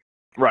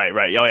 Right.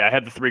 Oh yeah, I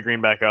had the 3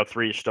 green backup,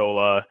 3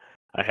 Stola.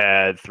 I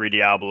had 3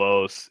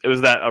 Diablos. It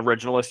was that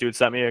originalist you had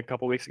sent me a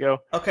couple weeks ago.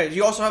 Okay. Do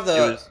you also have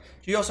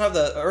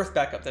the Earth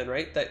backup then,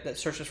 right? That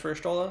searches for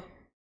Stola.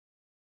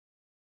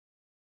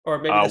 Or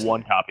maybe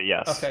one copy,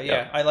 yes. Okay,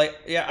 yeah,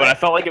 But I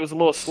felt like it was a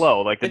little slow.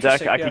 Like the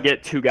deck, I could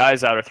get 2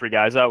 guys out or 3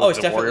 guys out with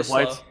the Warrior of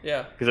Lights.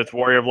 Yeah, because it's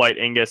Warrior of Light,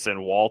 Ingus,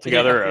 and Wall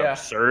together.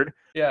 Absurd.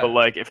 Yeah. But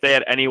like, if they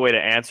had any way to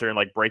answer and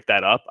like break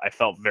that up, I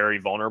felt very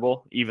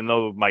vulnerable, even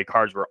though my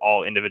cards were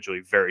all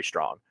individually very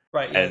strong.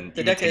 Right. Yeah. And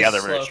the deck together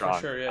is very slow strong.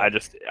 for sure, yeah.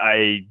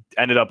 I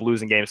ended up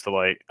losing games to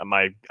like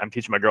I'm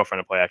teaching my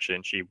girlfriend to play actually,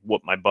 and she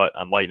whooped my butt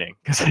on Lightning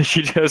because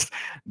she just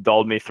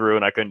dulled me through,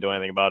 and I couldn't do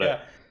anything about it.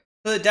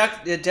 So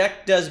the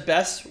deck does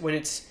best when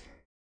it's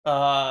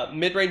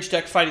mid-range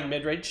deck fighting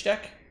mid-range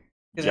deck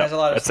because it has a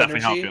lot of that's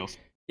definitely how it feels.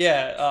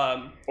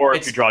 Yeah. Or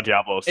if you draw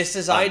Diablos. It's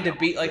designed to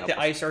beat like the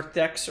Ice Earth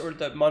decks or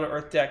the Mono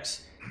Earth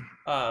decks.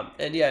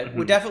 And yeah,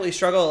 we definitely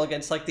struggle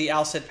against like the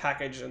Alcid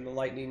package and the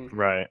Lightning.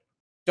 Right.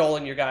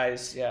 Doling your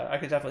guys. Yeah, I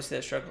could definitely see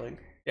that struggling.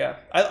 Yeah.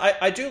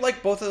 I do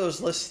like both of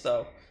those lists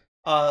though.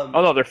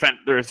 No,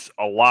 there's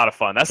a lot of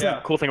fun. That's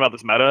the cool thing about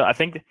this meta. I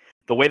think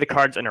the way the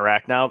cards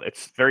interact now,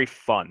 it's very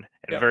fun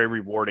and very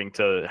rewarding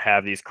to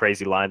have these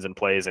crazy lines and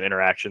plays and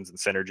interactions and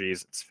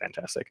synergies. It's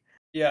fantastic.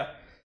 Yeah.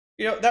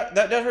 That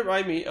does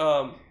remind me,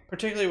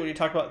 particularly when you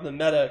talk about the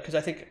meta, because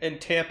I think in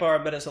Tampa our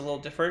meta is a little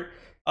different.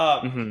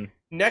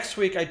 Next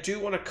week I do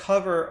want to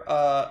cover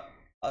a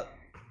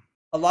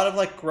lot of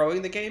like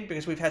growing the game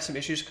because we've had some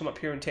issues come up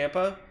here in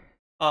Tampa.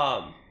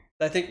 I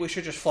think we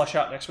should just flush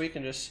out next week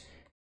and just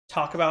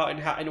talk about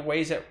in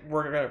ways that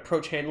we're going to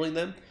approach handling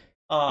them.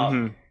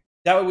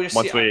 That way we just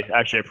once we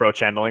actually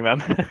approach handling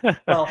them.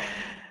 Well,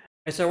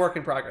 it's a work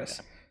in progress.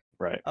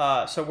 Yeah.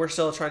 Right. So we're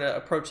still trying to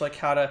approach like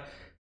how to,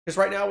 because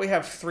right now we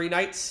have 3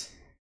 nights,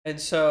 and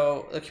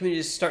so the community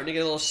is starting to get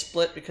a little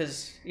split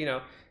because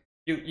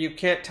you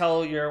can't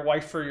tell your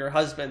wife or your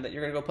husband that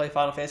you're gonna go play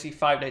Final Fantasy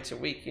 5 nights a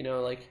week.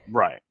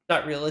 Right.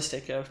 Not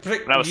realistic.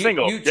 When I was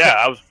single,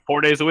 I was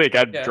 4 days a week.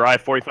 I'd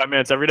drive 45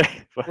 minutes every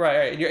day.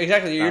 Right.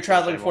 You're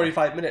traveling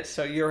 45 minutes,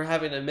 so you're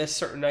having to miss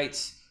certain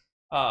nights.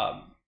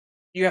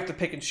 You have to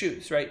pick and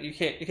choose, right? You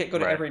can't go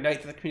to every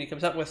night that the community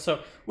comes up with.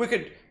 So we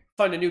could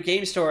find a new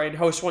game store and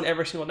host one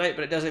every single night,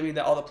 but it doesn't mean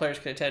that all the players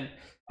can attend.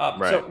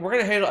 So we're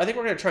gonna I think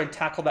we're gonna try and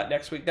tackle that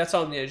next week. That's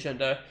on the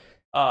agenda.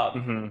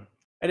 And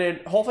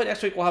then hopefully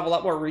next week we'll have a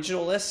lot more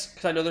regional lists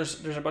because I know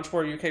there's a bunch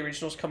more UK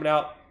regionals coming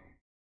out.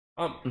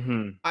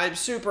 I'm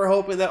super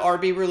hoping that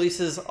RB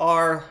releases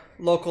our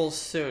locals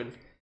soon.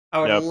 I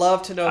would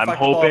love to know if I can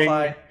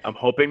qualify. I'm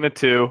hoping the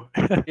 2.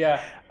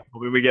 Yeah.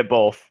 Hoping we get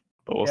both,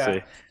 but we'll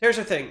see. Here's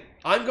the thing.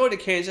 I'm going to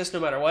Kansas no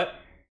matter what.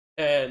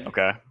 And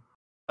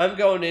I'm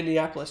going to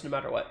Indianapolis no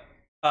matter what.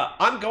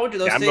 I'm going to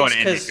those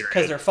things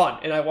because they're fun,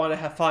 and I want to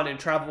have fun and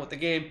travel with the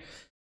game.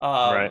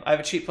 I have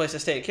a cheap place to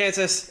stay in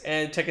Kansas,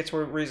 and tickets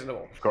were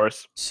reasonable. Of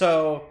course.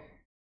 So,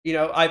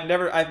 I've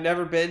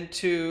never been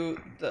to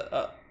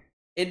the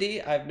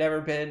Indy. I've never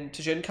been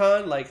to Gen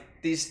Con. Like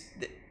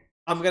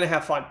I'm gonna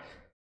have fun.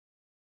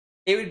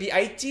 It would be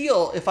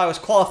ideal if I was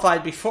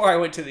qualified before I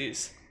went to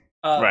these.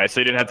 Right, so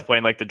you didn't have to play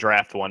in like the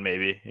draft one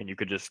maybe, and you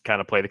could just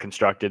kind of play the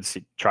constructed,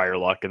 try your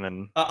luck, and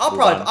then I'll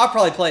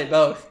probably play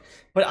both.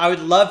 But I would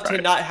love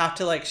to not have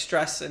to like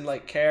stress and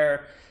like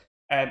care,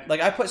 and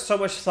like I put so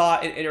much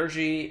thought and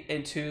energy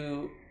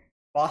into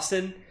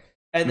Boston,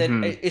 and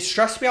then it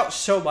stressed me out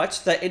so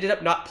much that I ended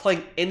up not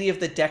playing any of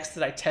the decks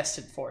that I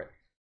tested for it,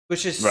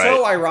 which is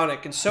so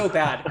ironic and so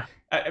bad.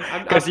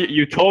 Because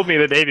you told me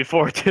the day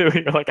before too.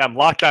 You're like, I'm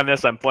locked on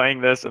this. I'm playing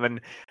this, and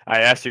then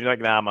I asked you, you're like,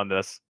 nah, I'm on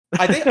this.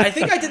 I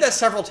think I did that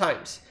several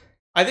times.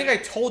 I think I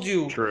told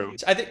you. True.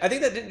 I think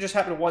that didn't just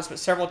happen once, but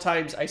several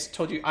times. I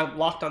told you I'm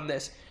locked on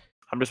this.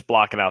 I'm just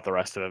blocking out the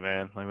rest of it,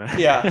 man.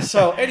 Yeah.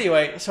 So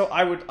anyway, so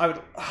I would.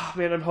 Oh,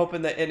 man, I'm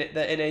hoping that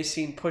the NA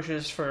scene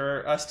pushes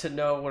for us to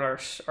know what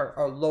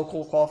our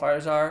local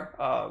qualifiers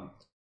are.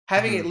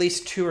 Having at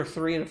least 2 or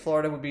 3 in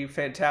Florida would be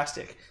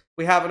fantastic.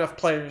 We have enough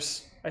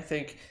players. I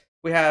think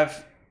we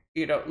have.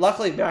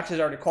 Luckily Max has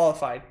already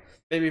qualified.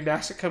 Maybe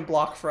Max can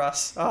block for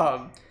us.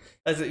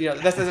 That's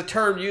a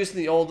term used in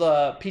the old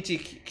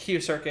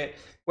PTQ circuit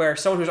where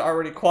someone who's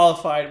already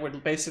qualified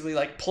would basically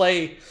like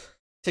play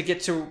to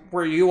get to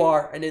where you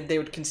are, and then they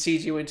would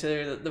concede you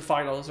into the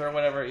finals or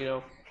whatever,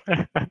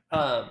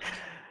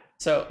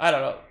 So I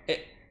don't know.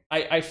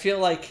 I feel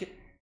like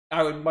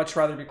I would much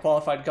rather be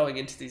qualified going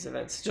into these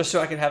events just so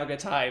I can have a good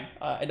time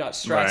and not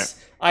stress.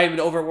 Right. I am an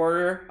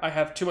overworker. I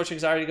have too much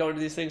anxiety going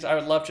into these things. I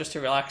would love just to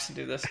relax and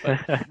do this, but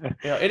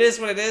it is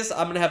what it is.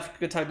 I'm gonna have a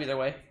good time either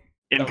way.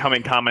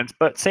 Incoming comments,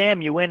 but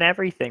Sam, you win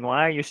everything.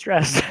 Why are you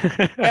stressed?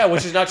 Yeah,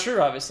 which is not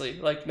true, obviously.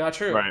 Like, not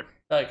true. Right.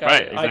 Like,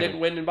 exactly. I didn't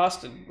win in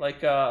Boston.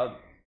 Like,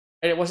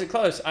 and it wasn't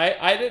close.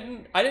 I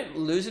didn't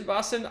lose in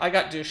Boston. I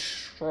got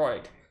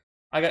destroyed.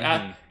 I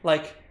got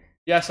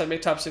yes, I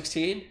made top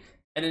 16,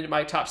 and then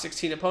my top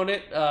 16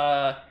 opponent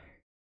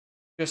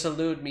just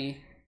eluded me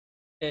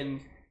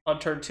on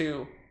turn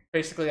 2.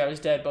 Basically, I was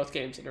dead both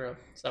games in a row.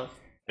 So,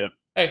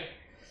 hey,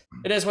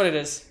 it is what it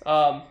is.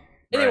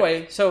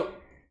 Anyway, so.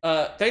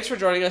 Thanks for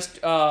joining us.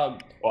 Well,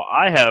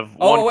 I have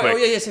one quick.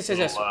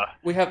 Yes.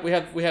 We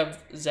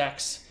have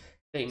Zach's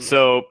thing.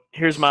 So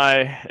here's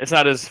it's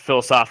not as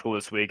philosophical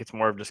this week. It's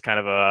more of just kind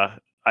of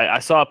I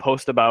saw a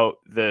post about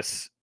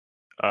this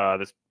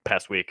this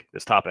past week,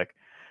 this topic.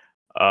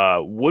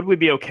 Would we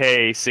be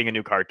okay seeing a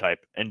new card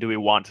type, and do we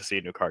want to see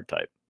a new card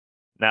type?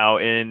 Now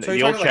in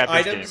the old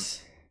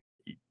chapters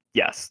game,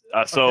 yes.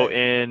 So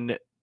in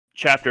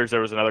chapters there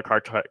was another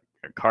card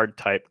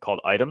type called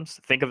items.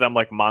 Think of them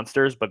like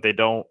monsters, but they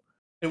don't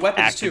and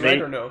weapons too,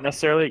 right? Or no?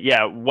 Necessarily.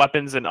 Yeah,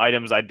 weapons and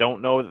items. I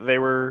don't know that they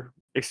were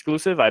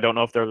exclusive. I don't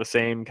know if they're the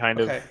same kind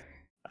of.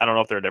 I don't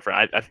know if they're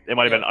different. It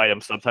might have been an item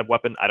subtype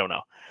weapon. I don't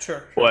know.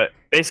 Sure. But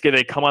basically,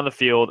 they come on the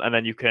field, and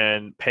then you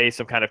can pay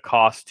some kind of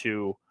cost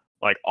to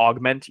like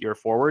augment your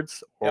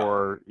forwards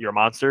or your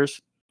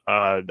monsters.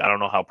 I don't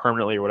know how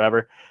permanently or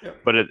whatever,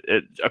 but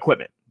it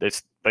equipment.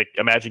 It's like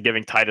imagine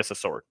giving Titus a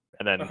sword,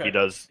 and then he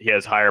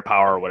has higher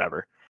power or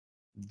whatever.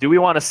 Do we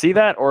want to see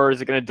that, or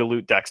is it going to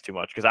dilute Dex too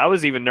much? Because I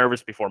was even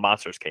nervous before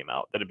Monsters came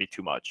out that it'd be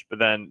too much. But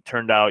then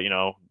turned out,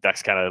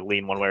 Dex kind of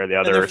lean one way or the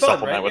other, or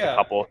supplement with a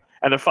couple,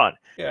 and they're fun.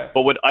 Yeah.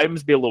 But would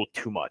items be a little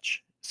too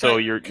much? So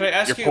you're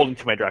pulled in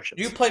too many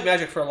directions. You played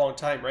Magic for a long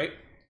time, right?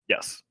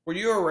 Yes. Were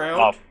you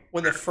around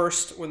when the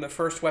first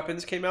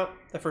weapons came out,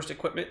 the first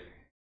equipment?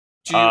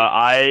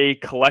 I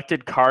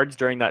collected cards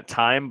during that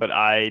time, but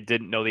I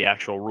didn't know the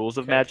actual rules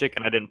of Magic,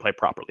 and I didn't play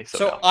properly.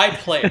 So no. I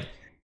played.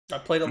 I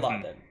played a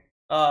lot then.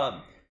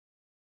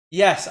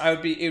 Yes, it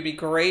would be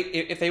great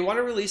if they want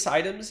to release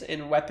items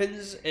and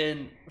weapons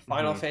in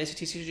Final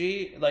Fantasy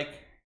TCG. Like,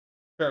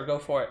 sure, go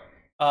for it.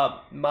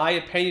 My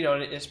opinion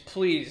on it is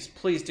please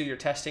do your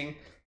testing.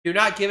 Do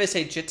not give us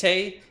a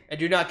Jitte and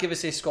do not give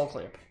us a Skull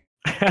Clamp.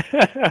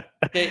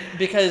 Okay,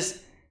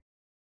 because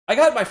I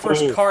got my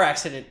first car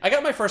accident.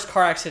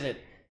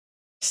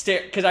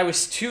 Because I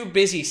was too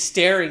busy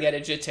staring at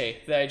a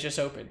Jitte that I just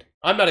opened.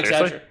 I'm not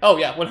exaggerating. Oh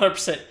yeah,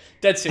 100%.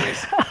 Dead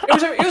serious.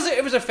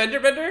 It was a fender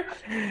bender.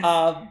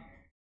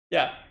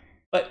 Yeah,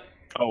 but.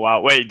 Oh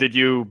wow! Wait, did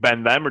you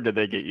bend them or did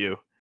they get you?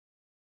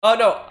 Oh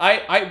no,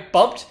 I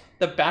bumped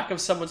the back of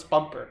someone's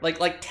bumper,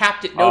 like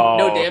tapped it,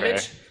 no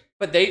damage,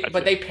 but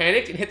they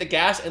panicked and hit the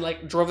gas and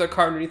like drove their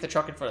car underneath the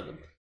truck in front of them.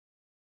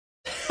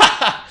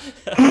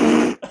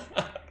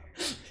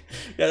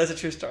 Yeah, that's a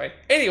true story.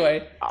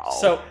 Anyway,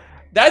 so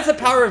that's the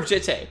power of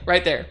Jitte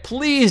right there.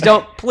 Please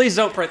don't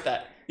print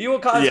that. You will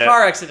cause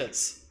car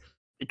accidents.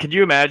 Could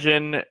you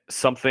imagine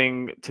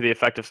something to the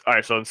effect of? All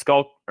right, so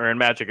in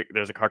Magic,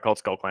 there's a card called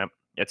Skull Clamp.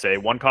 It's a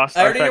 1-cost.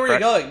 I already know where you're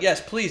going. Yes,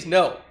 please,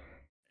 no.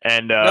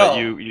 And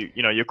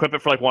you equip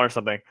it for like 1 or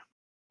something.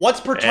 Once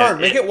per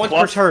turn. Make it once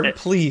per turn,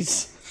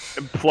 please.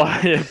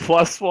 +1,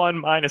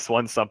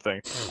 -1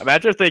 something.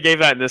 Imagine if they gave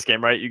that in this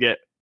game, right? You get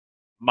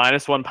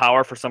 -1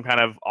 power for some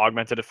kind of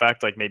augmented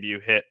effect, like maybe you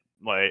hit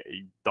like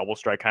a double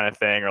strike kind of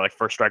thing, or like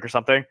first strike or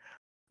something.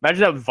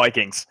 Imagine that with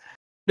Vikings.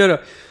 No.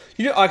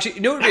 Actually,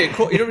 it would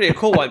be a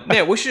cool one.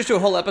 Man, we should just do a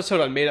whole episode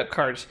on made-up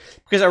cards.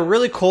 Because a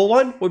really cool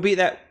one would be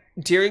that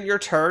during your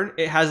turn,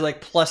 it has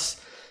like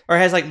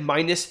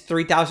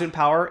 -3,000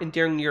 power, and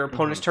during your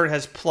opponent's turn, it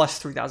has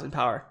 +3,000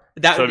 power.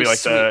 That would be like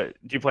sweet.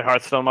 Do you play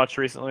Hearthstone much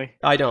recently?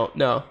 I don't,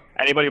 no.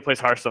 Anybody who plays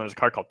Hearthstone, there's a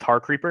card called Tar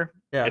Creeper.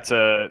 Yeah. It's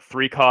a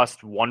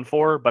 3-cost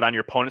 1/4, but on your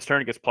opponent's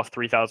turn, it gets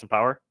 +3,000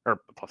 power, or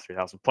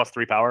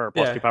 +3 power, or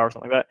 +2 power,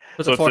 something like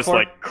that. So it's just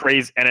like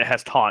crazy, and it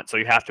has taunt, so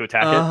you have to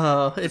attack it.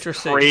 Oh,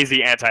 interesting.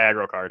 Crazy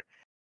anti-aggro card.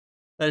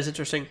 That is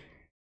interesting.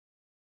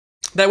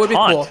 That would be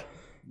cool.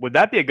 Would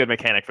that be a good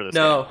mechanic for this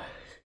game?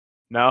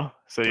 No?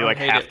 So you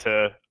have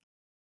to...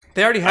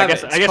 They already have I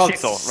guess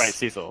Cecil, right,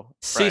 Cecil.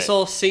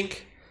 Cecil,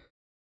 Sync.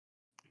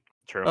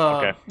 True.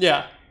 Okay.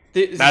 Yeah.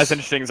 Not as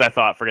interesting as I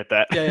thought. Forget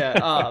that.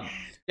 Yeah.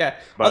 Yeah.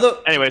 But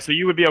Although anyway, so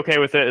you would be okay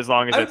with it as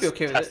long as I would be it's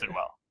okay with tested it.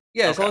 well.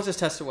 Yeah, as long as it's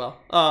tested well.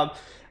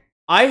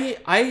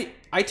 I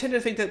tend to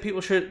think that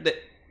people should,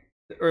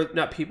 or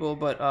not people,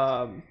 but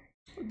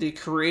the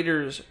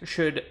creators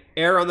should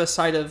err on the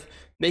side of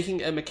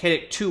making a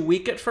mechanic too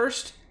weak at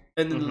first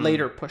and then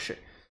later push it.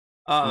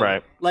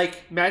 Right.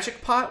 Like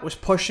Magic Pot was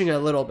pushing a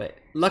little bit.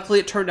 Luckily,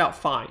 it turned out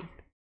fine.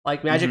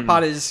 Like Magic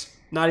Pot is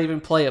not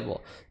even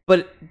playable,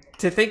 but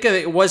to think of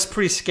it was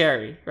pretty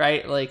scary,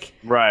 right? Like,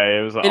 right.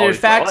 It was. And in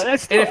fact,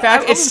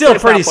 it's still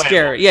pretty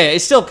scary. Yeah,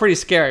 it's still pretty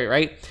scary,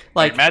 right?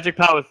 Like Magic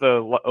Pot with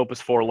the Opus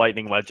 4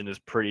 Lightning Legend is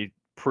pretty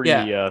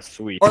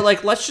sweet. Or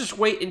like, let's just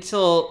wait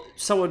until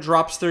someone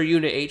drops their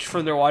unit H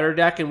from their water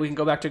deck, and we can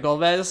go back to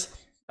Golvez.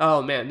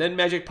 Oh man, then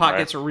Magic Pot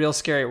gets real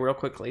scary real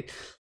quickly.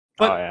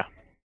 But,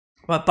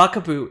 But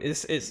Buckaboo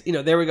is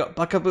there we go.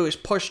 Buckaboo is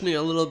pushing it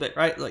a little bit,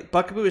 right? Like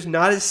Buckaboo is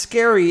not as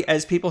scary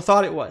as people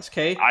thought it was.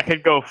 Okay. I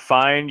could go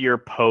find your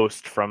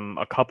post from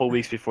a couple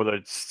weeks before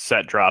the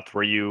set dropped,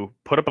 where you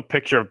put up a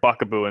picture of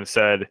Buckaboo and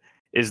said,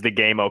 "Is the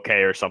game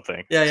okay?" or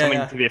something.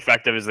 Something to the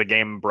effect of, "Is the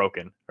game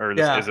broken?" or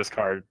 "Is this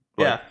card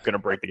gonna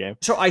break the game?"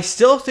 So I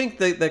still think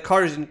the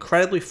card is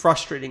incredibly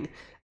frustrating.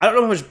 I don't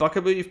know how much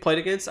Buckaboo you've played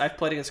against. I've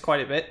played against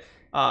quite a bit.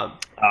 I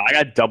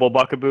got double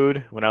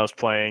Buckabooed when I was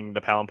playing the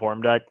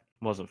Palamporum deck.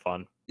 Wasn't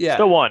fun. Yeah.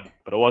 Still won,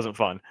 but it wasn't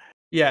fun.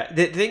 Yeah.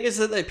 The thing is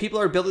that people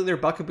are building their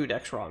Buckaboo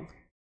decks wrong,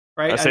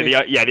 right?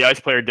 The ice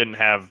player didn't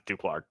have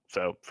Duplark,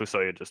 so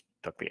Fusoya just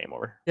took the game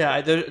over. Yeah,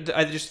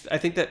 I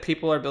think that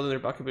people are building their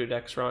Buckaboo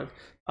decks wrong.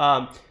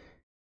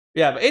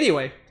 Yeah, but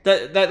anyway,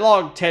 that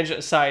long tangent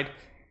aside,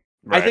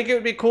 I think it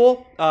would be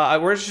cool.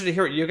 We're interested to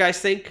hear what you guys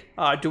think.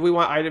 Do we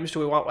want items? Do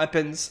we want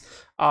weapons?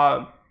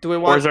 Do we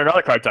want? Or is there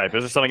another card type?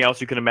 Is there something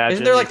else you can imagine?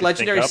 Isn't there like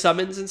legendary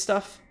summons and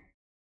stuff?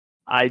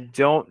 I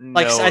don't know.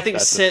 Like I think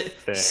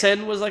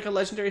Sen was like a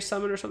legendary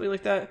summon or something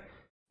like that.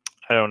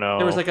 I don't know.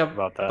 There was like a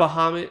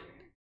Bahamut.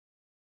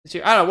 I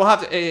don't know. We'll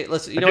have to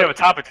listen. You know, have a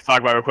topic to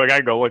talk about real quick. I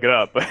can go look it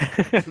up.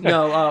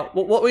 No,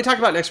 what we talk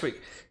about next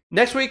week.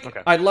 Next week,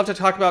 I'd love to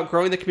talk about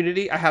growing the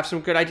community. I have some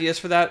good ideas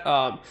for that.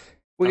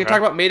 We can talk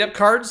about made-up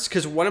cards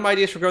because one of my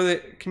ideas for growing the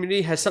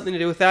community has something to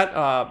do with that.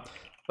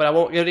 But I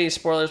won't give any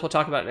spoilers. We'll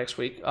talk about it next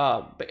week.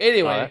 But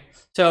anyway,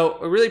 so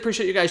we really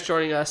appreciate you guys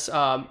joining us.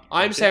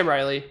 I'm Sam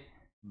Riley.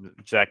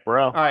 Jack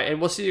Burrell. All right, and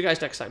we'll see you guys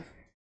next time.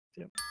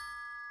 Yep.